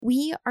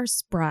We are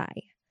Spry,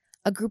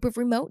 a group of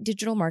remote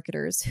digital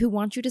marketers who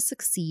want you to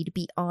succeed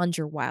beyond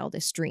your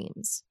wildest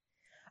dreams.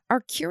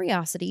 Our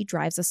curiosity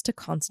drives us to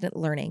constant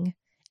learning,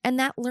 and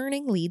that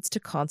learning leads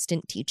to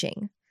constant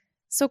teaching.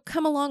 So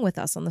come along with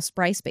us on the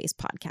Spry Space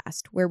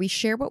podcast, where we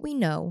share what we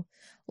know,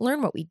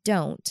 learn what we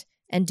don't,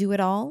 and do it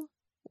all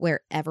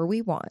wherever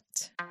we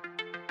want.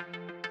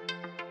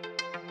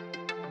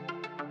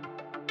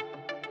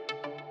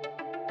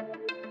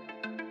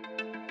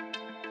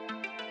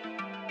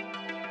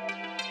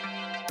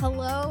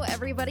 Hello,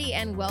 everybody,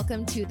 and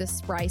welcome to the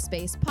Spry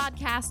Space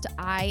podcast.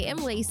 I am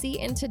Lacey,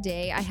 and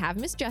today I have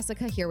Miss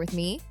Jessica here with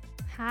me.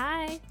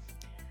 Hi.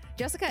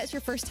 Jessica, it's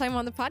your first time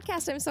on the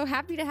podcast. I'm so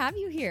happy to have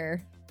you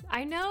here.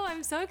 I know.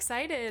 I'm so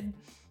excited.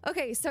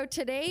 Okay, so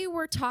today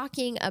we're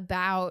talking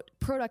about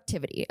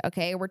productivity,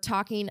 okay? We're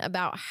talking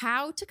about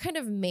how to kind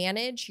of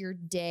manage your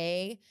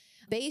day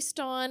based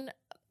on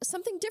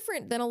something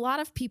different than a lot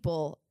of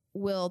people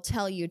will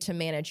tell you to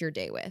manage your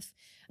day with.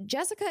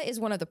 Jessica is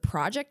one of the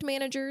project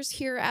managers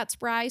here at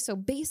Spry. So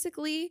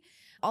basically,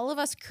 all of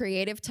us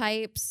creative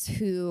types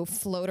who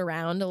float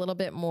around a little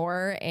bit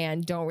more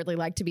and don't really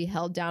like to be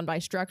held down by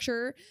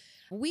structure,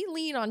 we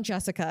lean on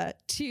Jessica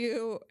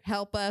to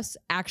help us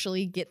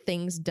actually get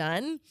things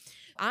done.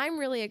 I'm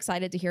really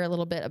excited to hear a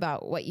little bit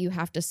about what you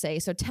have to say.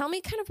 So tell me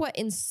kind of what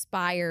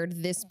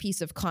inspired this piece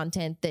of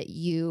content that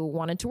you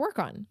wanted to work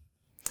on.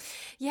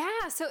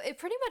 Yeah, so it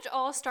pretty much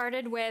all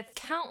started with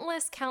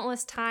countless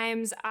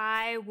times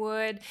I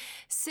would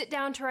sit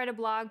down to write a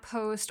blog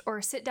post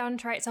or sit down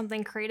to write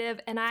something creative,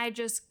 and I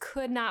just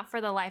could not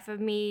for the life of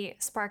me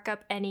spark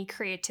up any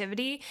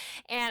creativity.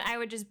 And I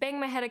would just bang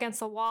my head against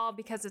the wall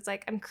because it's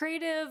like, I'm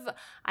creative,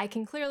 I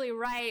can clearly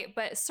write,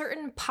 but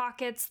certain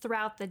pockets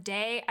throughout the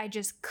day, I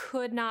just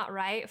could not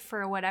write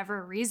for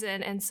whatever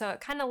reason. And so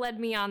it kind of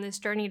led me on this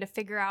journey to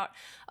figure out,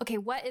 okay,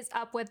 what is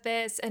up with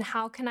this and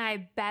how can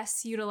I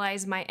best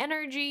utilize my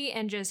energy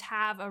and just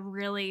have a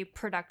really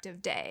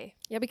productive day.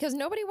 Yeah, because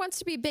nobody wants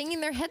to be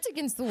banging their heads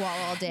against the wall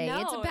all day.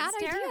 No, it's a bad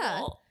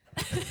idea.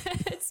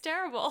 It's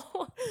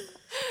terrible.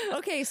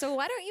 Okay, so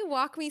why don't you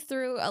walk me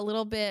through a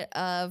little bit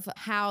of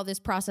how this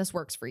process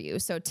works for you?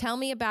 So tell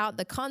me about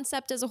the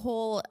concept as a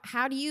whole.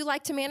 How do you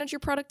like to manage your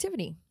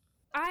productivity?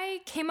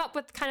 I came up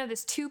with kind of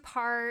this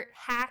two-part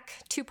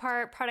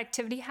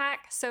productivity hack.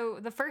 So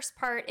the first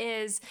part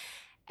is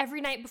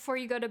every night before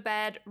you go to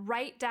bed,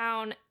 write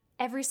down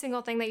every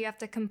single thing that you have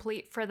to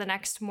complete for the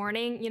next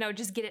morning.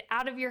 Just get it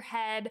out of your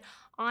head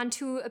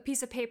onto a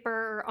piece of paper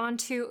or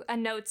onto a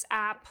notes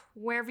app,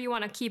 wherever you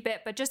want to keep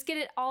it, but just get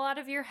it all out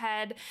of your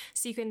head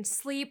so you can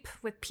sleep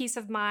with peace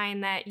of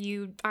mind that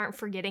you aren't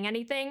forgetting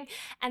anything.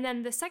 And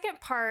then the second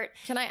part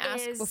Can I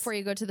ask before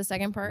you go to the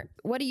second part,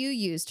 what do you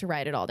use to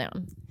write it all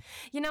down?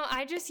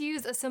 I just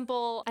use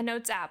a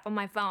notes app on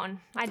my phone.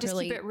 I just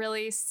keep it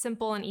really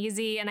simple and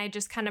easy, and I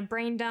just kind of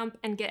brain dump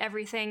and get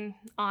everything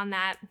on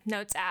that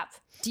notes app.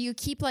 Do you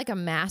keep like a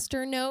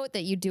master note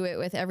that you do it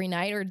with every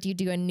night, or do you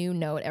do a new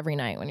note every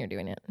night when you're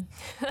doing it?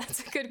 That's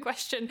a good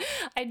question.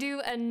 I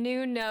do a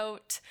new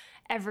note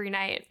every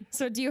night.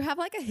 So do you have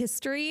like a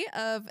history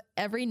of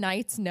every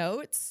night's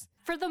notes?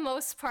 For the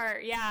most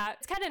part, yeah.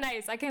 It's kind of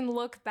nice. I can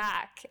look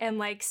back and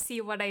like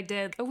see what I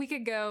did a week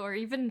ago or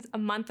even a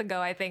month ago,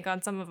 I think,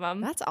 on some of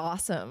them. That's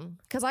awesome.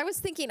 Because I was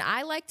thinking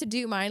I like to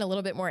do mine a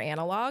little bit more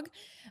analog.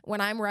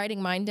 When I'm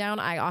writing mine down,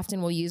 I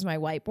often will use my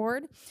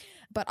whiteboard.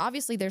 But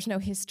obviously there's no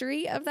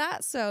history of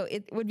that. So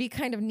it would be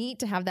kind of neat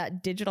to have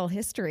that digital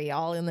history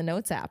all in the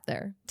notes app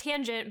there.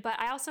 Tangent, but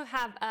I also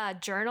have a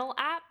journal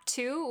app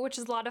too, which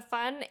is a lot of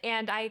fun.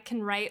 And I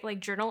can write like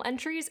journal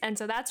entries. And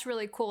so that's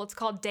really cool. It's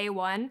called Day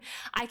One.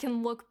 I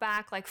can look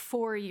back like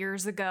 4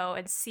 years ago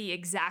and see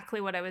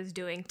exactly what I was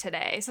doing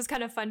today. So it's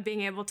kind of fun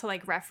being able to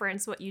like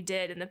reference what you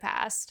did in the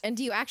past. And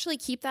do you actually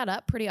keep that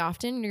up pretty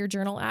often in your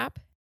journal app?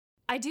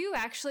 I do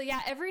actually. Yeah.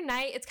 Every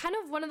night. It's kind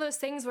of one of those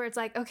things where it's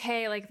like,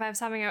 okay, like if I was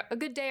having a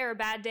good day or a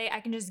bad day,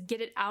 I can just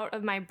get it out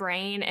of my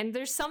brain. And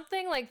there's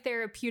something like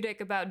therapeutic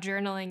about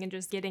journaling and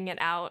just getting it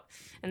out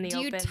in the open.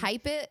 Do you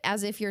type it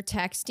as if you're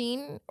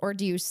texting, or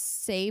do you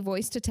say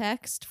voice to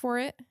text for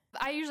it?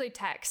 I usually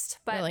text,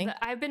 but Really?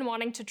 I've been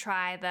wanting to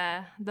try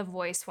the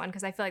voice one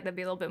because I feel like that'd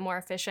be a little bit more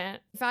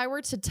efficient. If I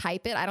were to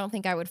type it, I don't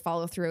think I would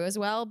follow through as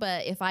well.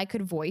 But if I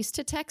could voice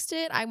to text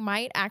it, I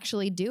might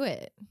actually do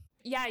it.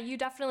 Yeah, you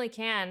definitely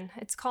can.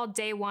 It's called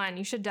Day One.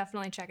 You should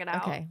definitely check it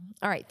out. Okay.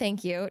 All right.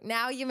 Thank you.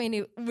 Now you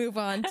may move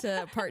on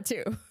to part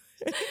two.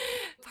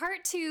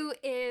 Part two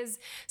is,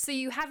 so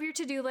you have your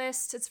to-do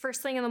list. It's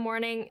first thing in the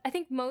morning. I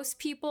think most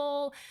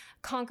people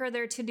conquer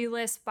their to-do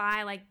list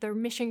by like their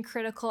mission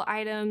critical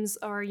items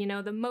or,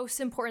 the most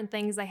important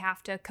things they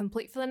have to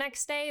complete for the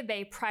next day.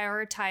 They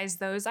prioritize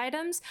those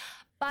items.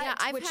 But yeah,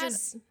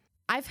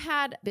 I've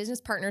had business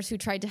partners who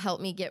tried to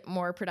help me get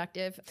more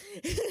productive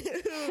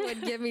who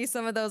would give me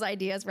some of those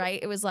ideas,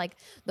 right? It was like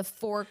the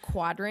 4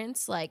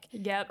 quadrants, like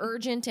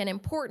urgent and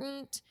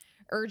important,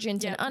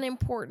 urgent and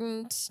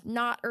unimportant,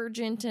 not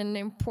urgent and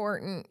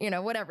important,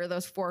 whatever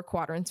those 4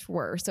 quadrants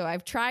were. So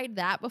I've tried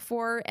that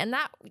before, and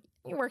that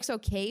works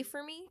okay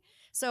for me.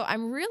 So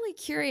I'm really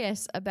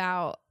curious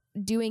about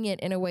doing it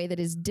in a way that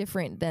is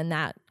different than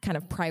that kind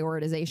of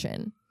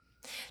prioritization.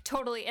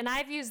 Totally. And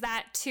I've used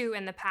that too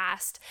in the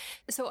past.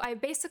 So I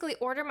basically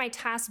order my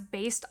tasks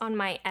based on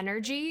my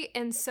energy.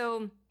 And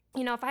so,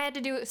 you know, if I had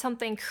to do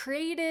something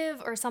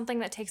creative or something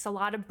that takes a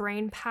lot of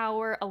brain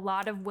power, a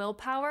lot of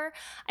willpower,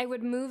 I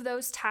would move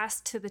those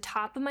tasks to the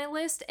top of my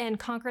list and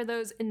conquer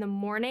those in the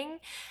morning.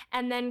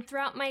 And then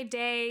throughout my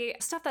day,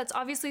 stuff that's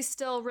obviously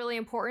still really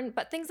important,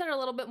 but things that are a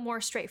little bit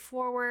more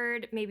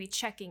straightforward, maybe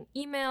checking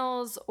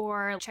emails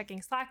or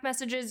checking Slack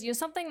messages, you know,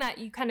 something that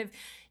you kind of,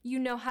 you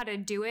know how to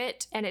do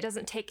it and it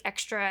doesn't take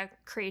extra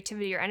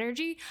creativity or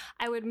energy,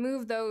 I would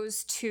move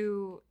those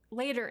to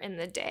later in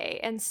the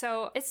day. And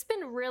so it's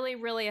been really,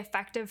 really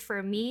effective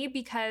for me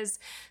because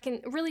I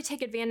can really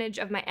take advantage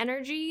of my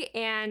energy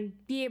and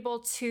be able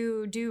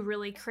to do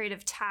really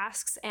creative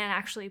tasks and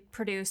actually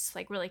produce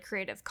like really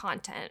creative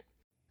content.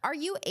 Are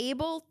you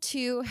able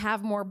to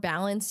have more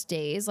balanced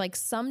days? Like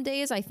some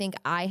days I think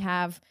I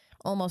have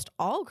almost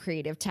all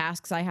creative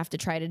tasks I have to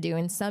try to do,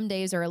 and some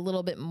days are a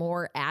little bit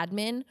more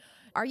admin.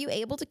 Are you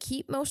able to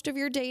keep most of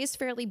your days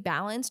fairly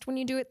balanced when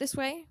you do it this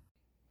way?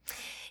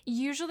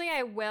 Usually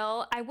I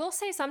will. I will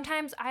say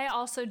sometimes I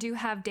also do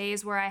have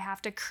days where I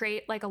have to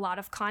create like a lot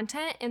of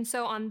content. And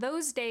so on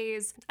those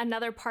days,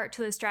 another part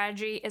to the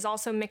strategy is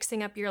also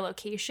mixing up your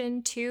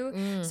location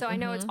too. So I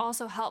know it's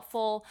also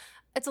helpful.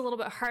 It's a little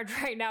bit hard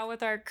right now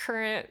with our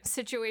current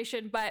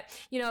situation, but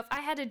you know, if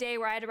I had a day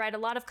where I had to write a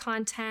lot of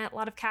content, a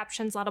lot of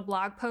captions, a lot of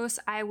blog posts,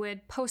 I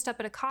would post up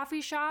at a coffee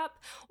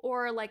shop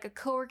or like a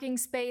co-working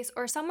space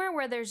or somewhere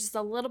where there's just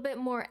a little bit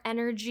more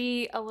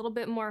energy, a little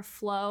bit more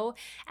flow,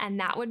 and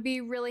that would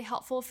be really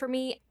helpful for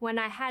me. When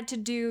I had to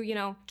do, you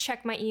know,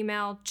 check my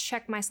email,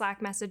 check my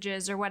Slack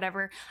messages or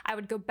whatever, I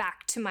would go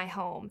back to my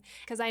home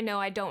because I know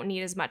I don't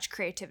need as much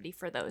creativity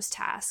for those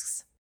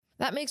tasks.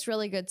 That makes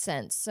really good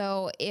sense.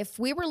 So if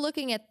we were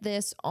looking at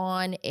this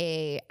on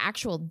a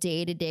actual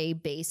day-to-day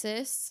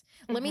basis,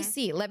 let me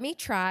see. Let me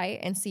try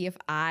and see if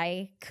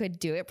I could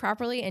do it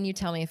properly, and you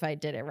tell me if I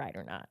did it right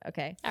or not,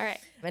 okay? All right.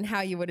 And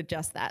how you would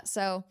adjust that.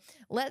 So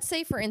let's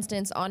say, for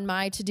instance, on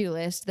my to-do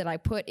list that I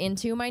put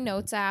into my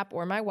notes app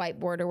or my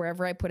whiteboard or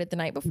wherever I put it the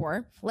night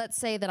before, let's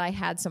say that I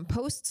had some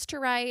posts to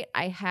write,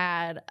 I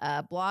had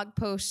a blog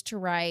post to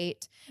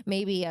write,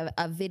 maybe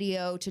a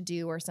video to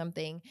do or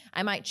something.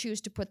 I might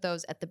choose to put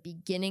those at the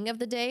beginning of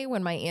the day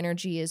when my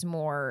energy is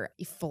more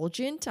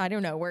effulgent. I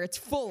don't know, where it's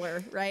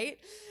fuller, right?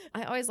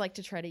 I always like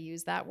to try to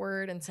use that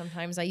word, and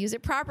sometimes I use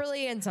it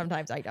properly and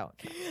sometimes I don't.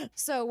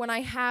 So when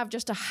I have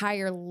just a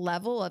higher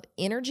level of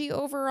energy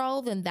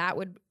overall, then that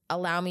would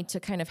allow me to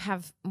kind of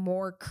have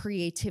more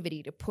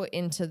creativity to put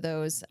into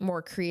those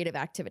more creative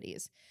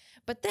activities.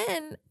 But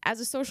then as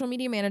a social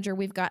media manager,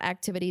 we've got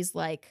activities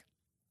like,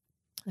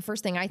 the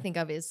first thing I think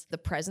of is the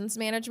presence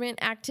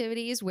management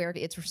activities where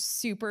it's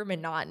super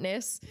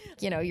monotonous.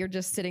 You know, you're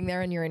just sitting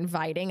there and you're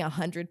inviting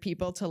 100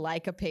 people to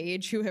like a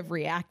page who have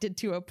reacted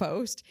to a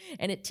post,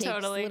 and it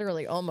takes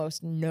literally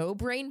almost no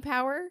brain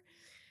power.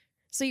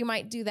 So you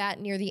might do that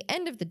near the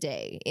end of the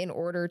day in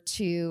order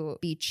to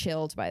be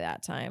chilled by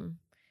that time.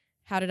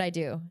 How did I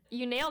do?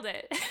 You nailed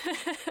it.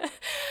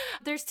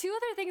 There's two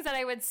other things that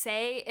I would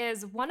say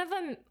is one of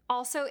them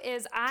also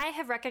is I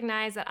have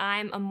recognized that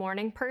I'm a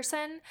morning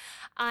person,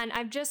 and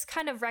I've just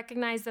kind of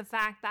recognized the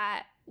fact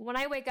that when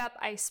I wake up,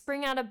 I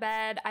spring out of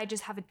bed. I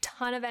just have a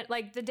ton of it.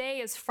 Like the day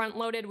is front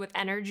loaded with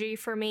energy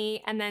for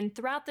me. And then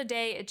throughout the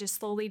day, it just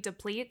slowly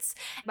depletes.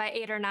 By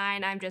 8 or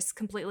 9, I'm just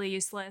completely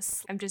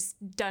useless. I'm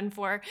just done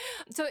for.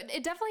 So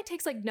it definitely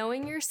takes like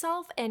knowing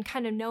yourself and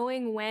kind of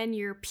knowing when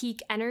your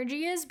peak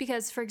energy is.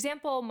 Because for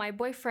example, my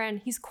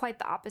boyfriend, he's quite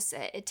the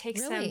opposite. It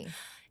takes him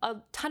a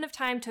ton of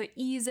time to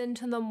ease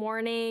into the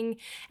morning,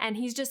 and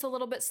he's just a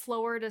little bit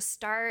slower to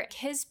start.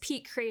 His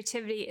peak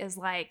creativity is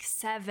like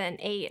 7,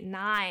 8,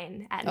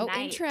 9 at night.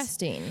 Oh,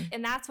 interesting.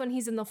 And that's when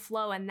he's in the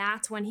flow, and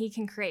that's when he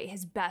can create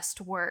his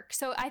best work.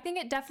 So I think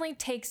it definitely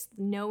takes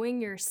knowing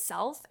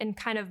yourself and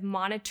kind of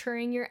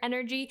monitoring your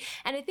energy.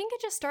 And I think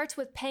it just starts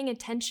with paying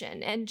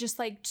attention and just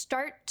like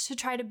start to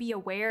try to be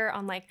aware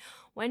on like,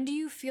 when do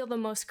you feel the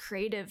most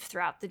creative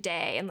throughout the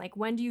day? And like,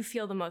 when do you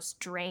feel the most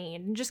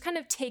drained? And just kind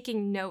of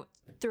taking note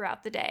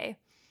throughout the day.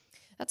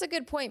 That's a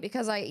good point,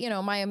 because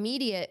my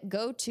immediate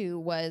go-to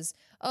was,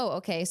 oh,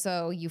 okay,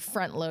 so you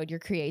front load your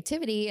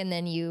creativity and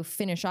then you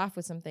finish off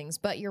with some things.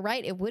 But you're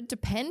right, it would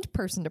depend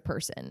person to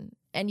person,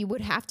 and you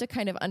would have to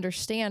kind of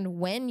understand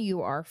when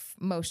you are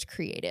most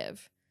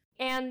creative.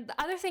 And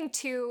the other thing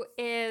too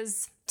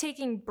is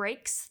taking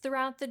breaks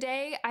throughout the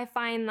day. I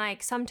find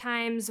like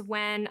sometimes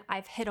when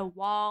I've hit a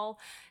wall,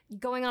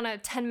 going on a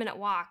 10-minute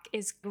walk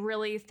is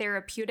really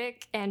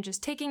therapeutic, and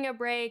just taking a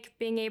break,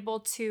 being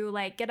able to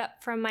like get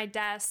up from my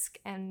desk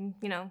and,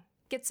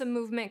 get some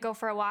movement, go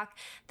for a walk,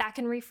 that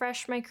can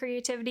refresh my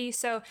creativity.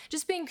 So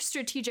just being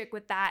strategic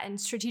with that and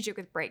strategic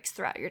with breaks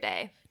throughout your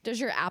day. Does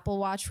your Apple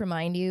Watch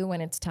remind you when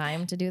it's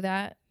time to do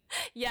that?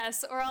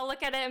 Yes, or I'll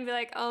look at it and be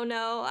like, oh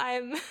no,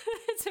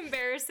 it's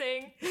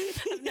embarrassing.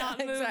 I've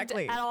not moved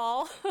at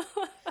all.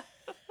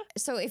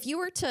 So if you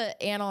were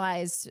to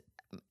analyze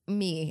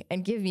me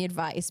and give me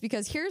advice,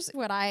 because here's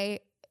what I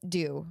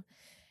do.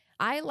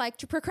 I like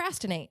to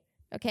procrastinate.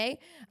 Okay.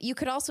 You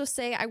could also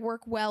say I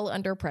work well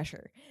under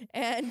pressure.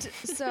 And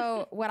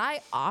so what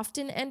I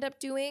often end up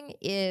doing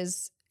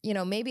is,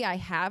 maybe I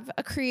have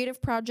a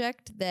creative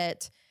project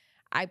that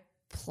I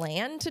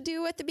plan to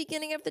do at the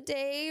beginning of the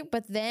day,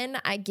 but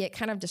then I get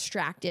kind of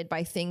distracted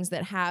by things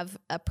that have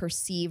a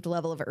perceived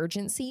level of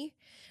urgency.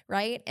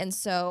 Right. And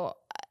so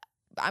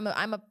I'm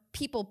a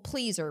people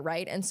pleaser.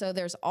 Right. And so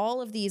there's all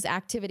of these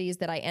activities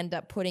that I end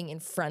up putting in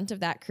front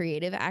of that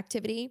creative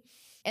activity.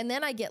 And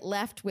then I get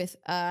left with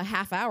a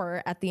half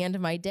hour at the end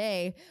of my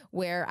day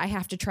where I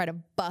have to try to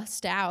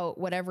bust out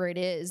whatever it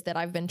is that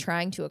I've been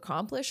trying to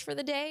accomplish for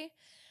the day.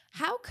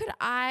 How could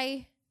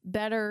I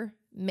better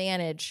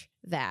manage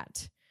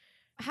that?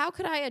 How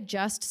could I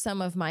adjust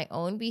some of my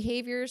own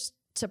behaviors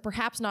to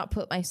perhaps not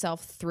put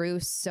myself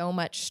through so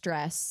much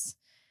stress?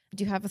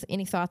 Do you have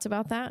any thoughts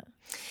about that?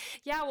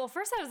 Yeah, well,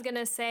 first I was going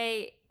to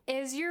say,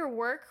 is your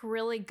work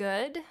really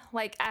good?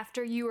 Like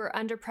after you are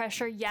under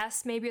pressure,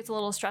 yes, maybe it's a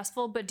little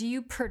stressful, but do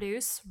you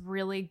produce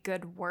really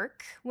good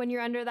work when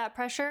you're under that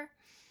pressure?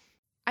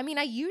 I mean,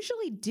 I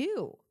usually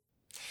do.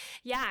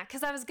 Yeah,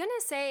 because I was going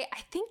to say,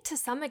 I think to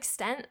some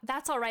extent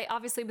that's all right,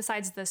 obviously,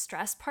 besides the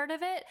stress part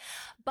of it.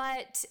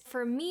 But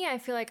for me, I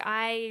feel like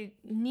I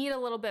need a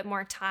little bit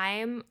more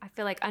time. I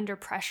feel like under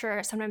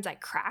pressure, sometimes I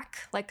crack.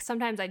 Like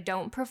sometimes I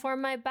don't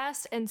perform my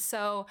best. And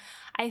so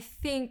I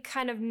think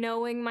kind of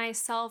knowing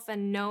myself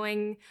and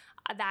knowing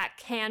that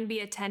can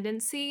be a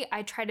tendency,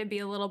 I try to be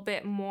a little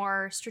bit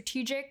more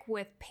strategic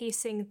with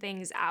pacing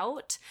things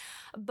out.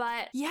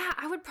 But yeah,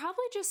 I would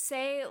probably just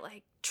say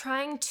like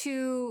trying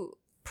to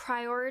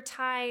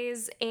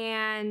prioritize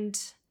and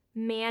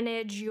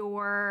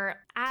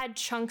add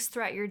chunks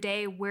throughout your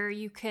day where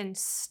you can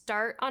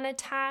start on a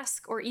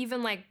task, or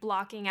even like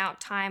blocking out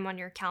time on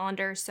your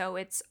calendar so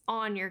it's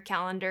on your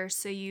calendar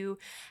so you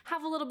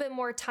have a little bit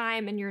more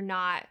time and you're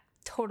not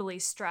totally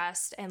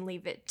stressed and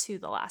leave it to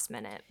the last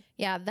minute.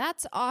 Yeah,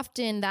 that's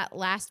often that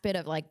last bit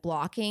of like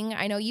blocking.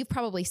 I know you've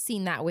probably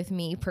seen that with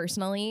me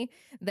personally,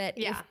 that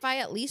if I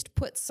at least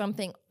put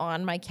something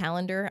on my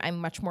calendar, I'm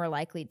much more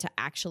likely to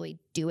actually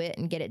do it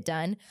and get it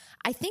done.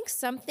 I think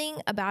something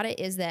about it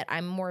is that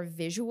I'm more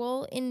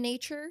visual in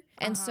nature.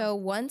 And so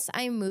once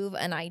I move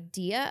an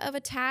idea of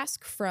a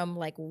task from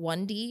like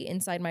 1D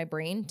inside my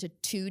brain to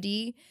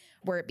 2D,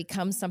 where it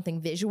becomes something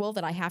visual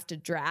that I have to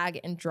drag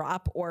and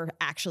drop or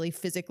actually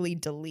physically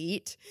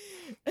delete,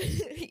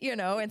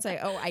 and say,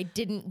 oh, I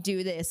didn't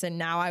do this and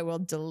now I will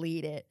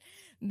delete it.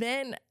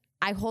 Then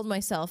I hold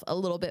myself a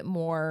little bit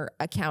more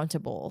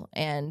accountable,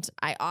 and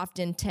I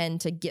often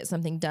tend to get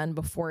something done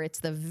before it's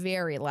the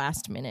very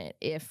last minute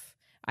if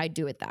I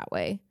do it that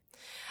way.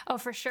 Oh,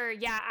 for sure.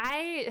 Yeah,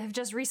 I have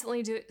just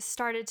recently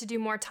started to do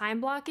more time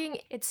blocking.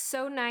 It's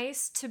so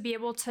nice to be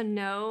able to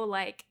know,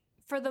 like,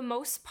 for the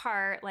most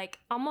part, like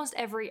almost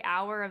every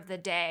hour of the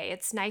day,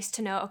 it's nice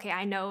to know, okay,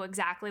 I know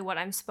exactly what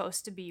I'm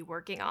supposed to be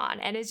working on.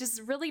 And it's just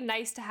really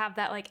nice to have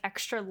that like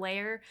extra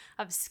layer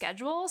of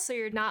schedule. So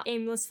you're not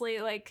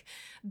aimlessly like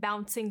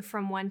bouncing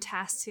from one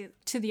task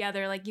to the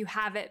other. Like you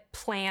have it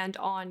planned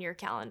on your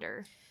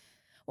calendar.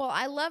 Well,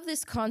 I love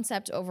this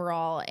concept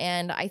overall.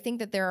 And I think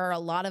that there are a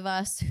lot of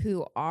us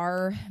who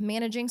are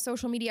managing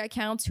social media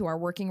accounts, who are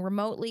working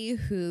remotely,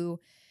 who,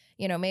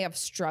 may have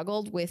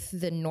struggled with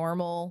the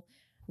normal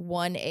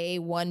 1A,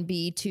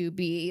 1B,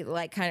 2B,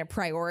 like kind of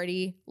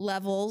priority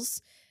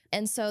levels.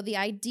 And so the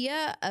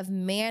idea of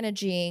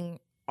managing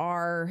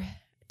our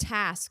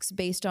tasks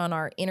based on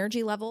our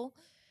energy level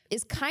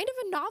is kind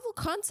of a novel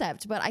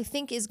concept, but I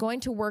think is going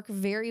to work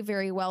very,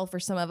 very well for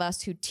some of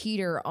us who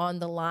teeter on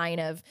the line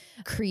of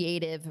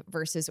creative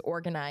versus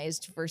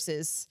organized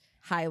versus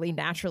highly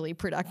naturally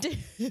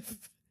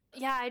productive.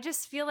 Yeah, I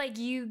just feel like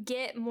you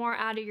get more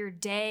out of your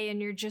day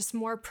and you're just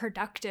more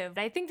productive.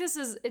 I think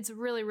it's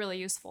really, really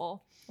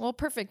useful. Well,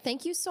 perfect.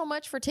 Thank you so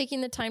much for taking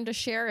the time to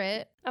share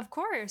it. Of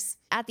course.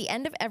 At the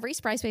end of every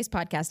Spry Space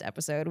podcast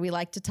episode, we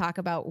like to talk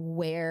about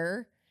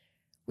where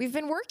we've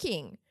been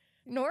working.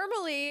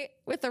 Normally,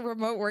 with a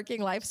remote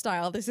working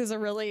lifestyle, this is a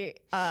really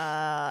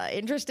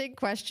interesting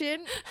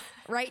question.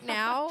 Right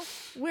now,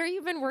 where have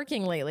you been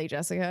working lately,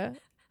 Jessica?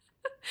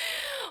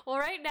 Well,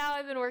 right now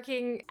I've been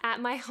working at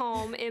my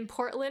home in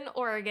Portland,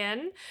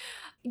 Oregon,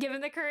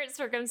 given the current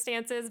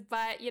circumstances.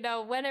 But,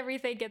 when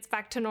everything gets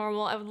back to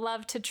normal, I would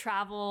love to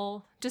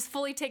travel, just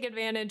fully take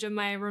advantage of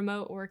my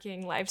remote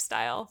working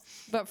lifestyle.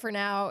 But for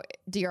now,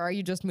 dear, are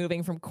you just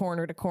moving from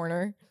corner to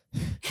corner?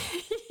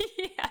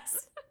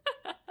 Yes.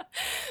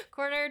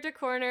 Corner to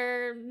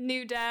corner,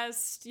 new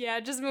desk. Yeah,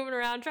 just moving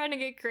around, trying to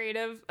get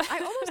creative. I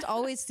almost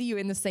always see you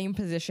in the same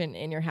position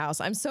in your house.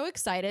 I'm so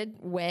excited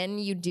when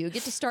you do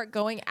get to start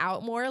going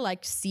out more,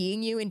 like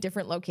seeing you in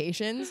different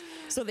locations,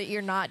 so that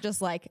you're not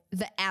just like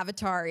the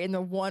avatar in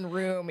the one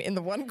room in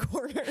the one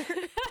corner.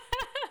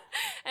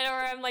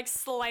 Or I'm like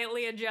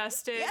slightly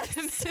adjusted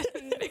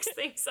to mix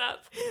things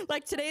up.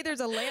 Like today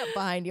there's a lamp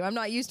behind you. I'm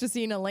not used to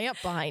seeing a lamp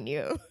behind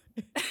you.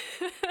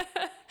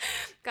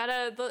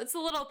 It's the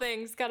little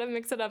things. Gotta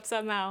mix it up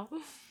somehow.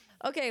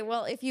 Okay,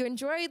 well, if you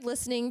enjoyed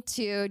listening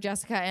to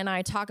Jessica and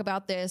I talk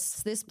about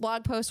this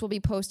blog post will be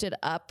posted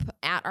up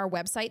at our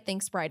website,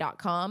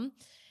 thinkspry.com.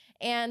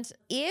 And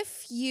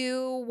if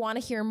you want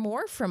to hear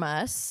more from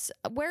us,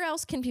 where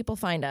else can people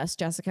find us,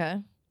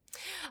 Jessica?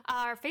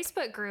 Our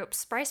Facebook group,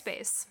 Spry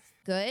Space.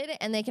 Good.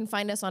 And they can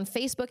find us on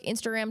Facebook,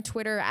 Instagram,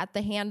 Twitter at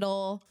the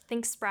handle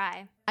Think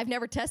Spry. I've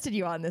never tested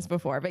you on this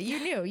before, but you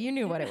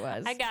knew what it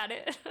was. I got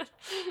it.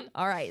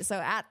 All right. So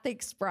at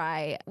Think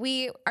Spry,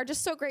 we are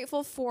just so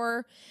grateful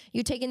for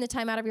you taking the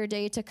time out of your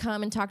day to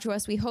come and talk to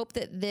us. We hope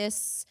that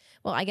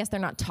well, I guess they're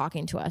not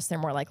talking to us. They're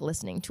more like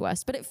listening to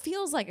us, but it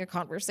feels like a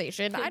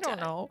conversation. I don't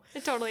know.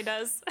 It totally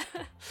does.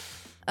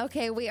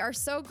 Okay, we are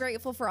so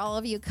grateful for all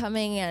of you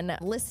coming and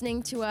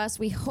listening to us.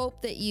 We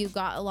hope that you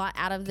got a lot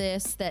out of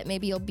this, that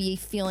maybe you'll be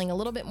feeling a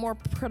little bit more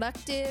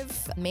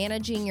productive,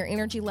 managing your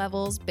energy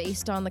levels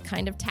based on the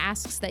kind of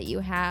tasks that you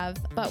have.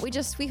 But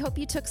we hope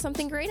you took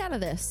something great out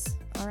of this.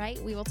 All right,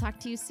 we will talk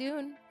to you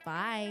soon.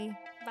 Bye.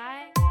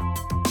 Bye.